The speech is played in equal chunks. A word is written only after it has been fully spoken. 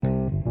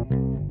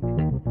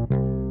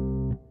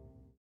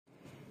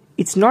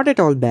It's not at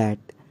all bad.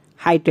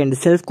 Heightened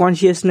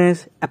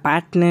self-consciousness,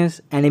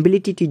 apartness, and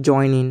ability to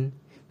join in,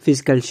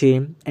 physical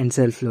shame, and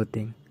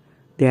self-loathing.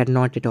 They are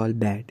not at all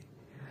bad.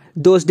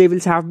 Those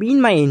devils have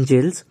been my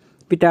angels.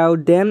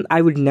 Without them,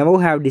 I would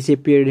never have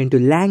disappeared into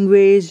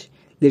language,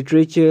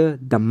 literature,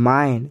 the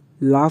mind,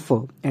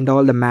 laughter, and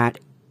all the mad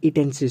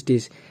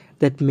intensities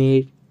that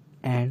made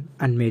and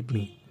unmade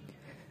me.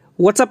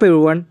 What's up,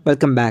 everyone?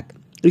 Welcome back.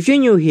 If you're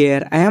new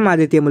here, I am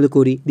Aditya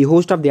Mulukuri, the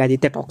host of the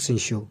Aditya Toxin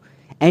Show.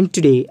 And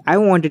today, I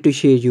wanted to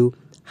share you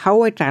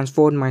how I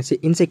transformed my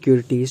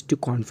insecurities to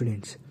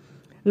confidence.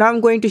 Now, I'm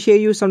going to share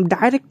you some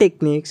direct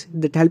techniques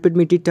that helped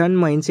me to turn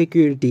my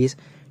insecurities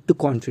to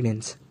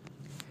confidence.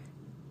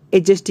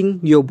 Adjusting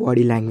your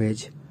body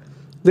language.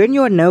 When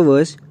you are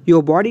nervous,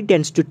 your body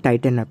tends to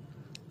tighten up,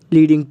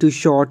 leading to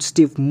short,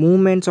 stiff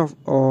movements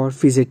or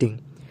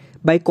fidgeting.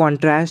 By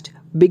contrast,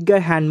 bigger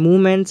hand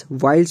movements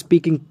while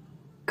speaking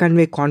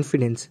convey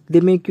confidence.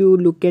 They make you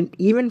look and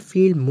even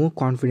feel more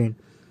confident.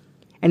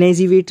 An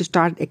easy way to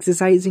start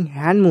exercising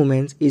hand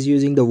movements is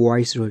using the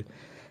voice rule.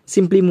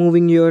 Simply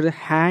moving your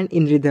hand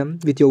in rhythm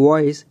with your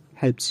voice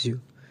helps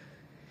you.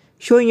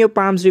 Showing your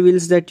palms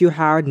reveals that you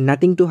have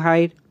nothing to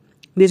hide.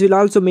 This will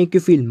also make you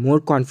feel more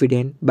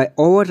confident by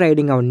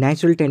overriding our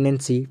natural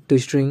tendency to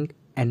shrink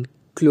and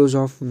close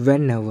off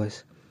when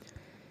nervous.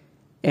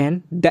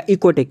 And the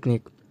echo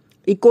technique.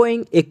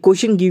 Echoing a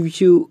question gives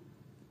you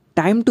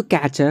time to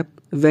catch up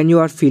when you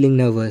are feeling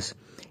nervous.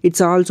 It's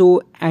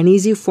also an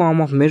easy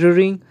form of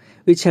mirroring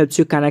which helps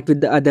you connect with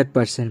the other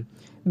person.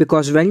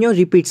 Because when you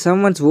repeat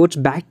someone's words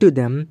back to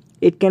them,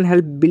 it can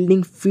help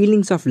building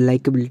feelings of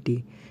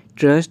likability,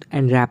 trust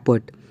and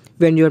rapport.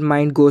 When your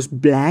mind goes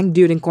blank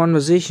during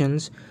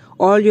conversations,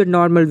 all your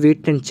normal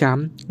wit and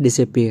charm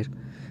disappear.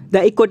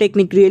 The echo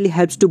technique really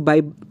helps to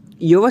buy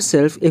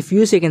yourself a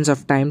few seconds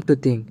of time to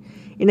think,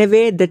 in a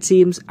way that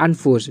seems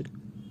unforced.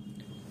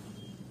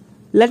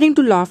 Learning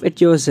to laugh at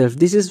yourself.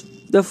 This is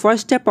the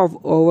first step of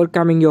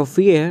overcoming your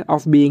fear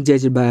of being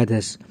judged by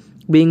others.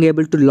 Being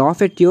able to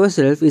laugh at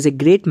yourself is a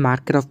great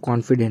marker of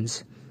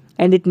confidence,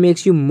 and it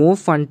makes you more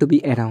fun to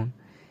be around.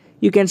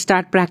 You can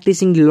start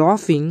practicing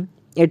laughing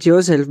at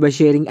yourself by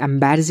sharing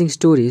embarrassing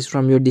stories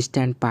from your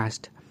distant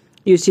past.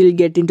 You still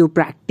get into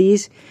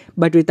practice,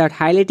 but without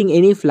highlighting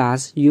any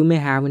flaws you may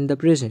have in the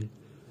present.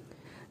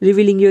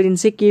 Revealing your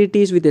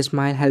insecurities with a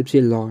smile helps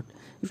you a lot.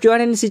 If you are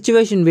in a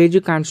situation where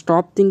you can't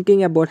stop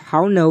thinking about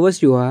how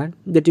nervous you are,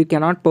 that you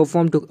cannot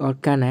perform or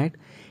connect,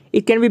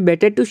 it can be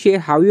better to share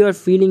how you are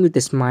feeling with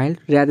a smile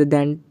rather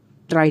than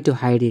try to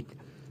hide it.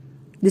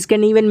 This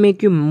can even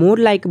make you more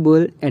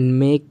likable and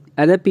make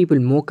other people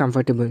more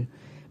comfortable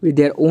with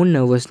their own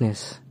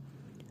nervousness.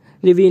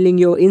 Revealing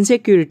your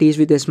insecurities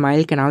with a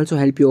smile can also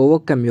help you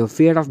overcome your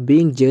fear of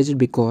being judged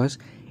because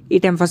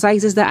it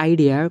emphasizes the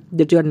idea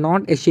that you are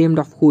not ashamed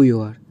of who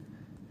you are.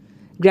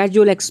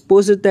 Gradual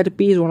exposure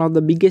therapy is one of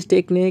the biggest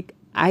techniques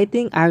I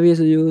think I will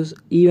use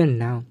even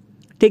now.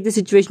 Take the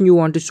situation you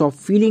want to stop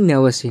feeling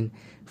nervous in.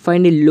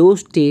 Find a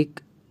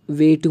low-stake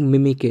way to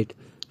mimic it.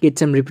 Get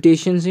some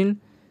repetitions in.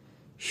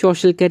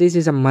 Social courage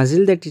is a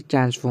muscle that is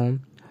transformed.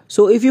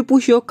 So if you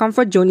push your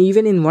comfort zone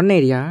even in one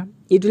area,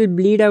 it will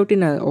bleed out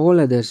in all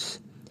others.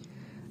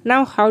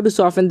 Now, how to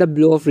soften the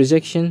blow of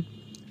rejection?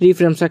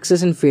 Reframe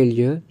success and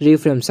failure.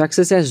 Reframe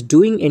success as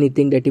doing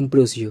anything that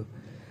improves you.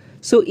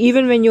 So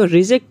even when you're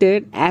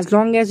rejected, as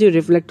long as you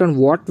reflect on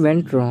what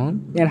went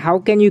wrong and how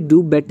can you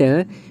do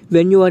better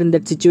when you are in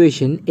that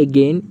situation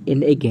again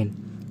and again.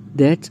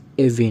 That's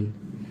a win.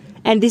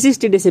 And this is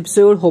today's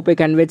episode. Hope I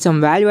conveyed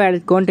some value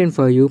added content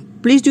for you.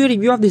 Please do a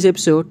review of this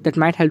episode that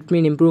might help me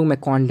in improving my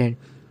content.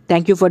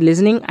 Thank you for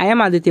listening. I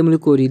am Aditya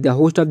Mulukuri, the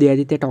host of the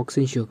Aditya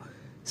Toxin Show.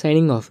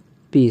 Signing off.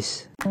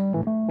 Peace.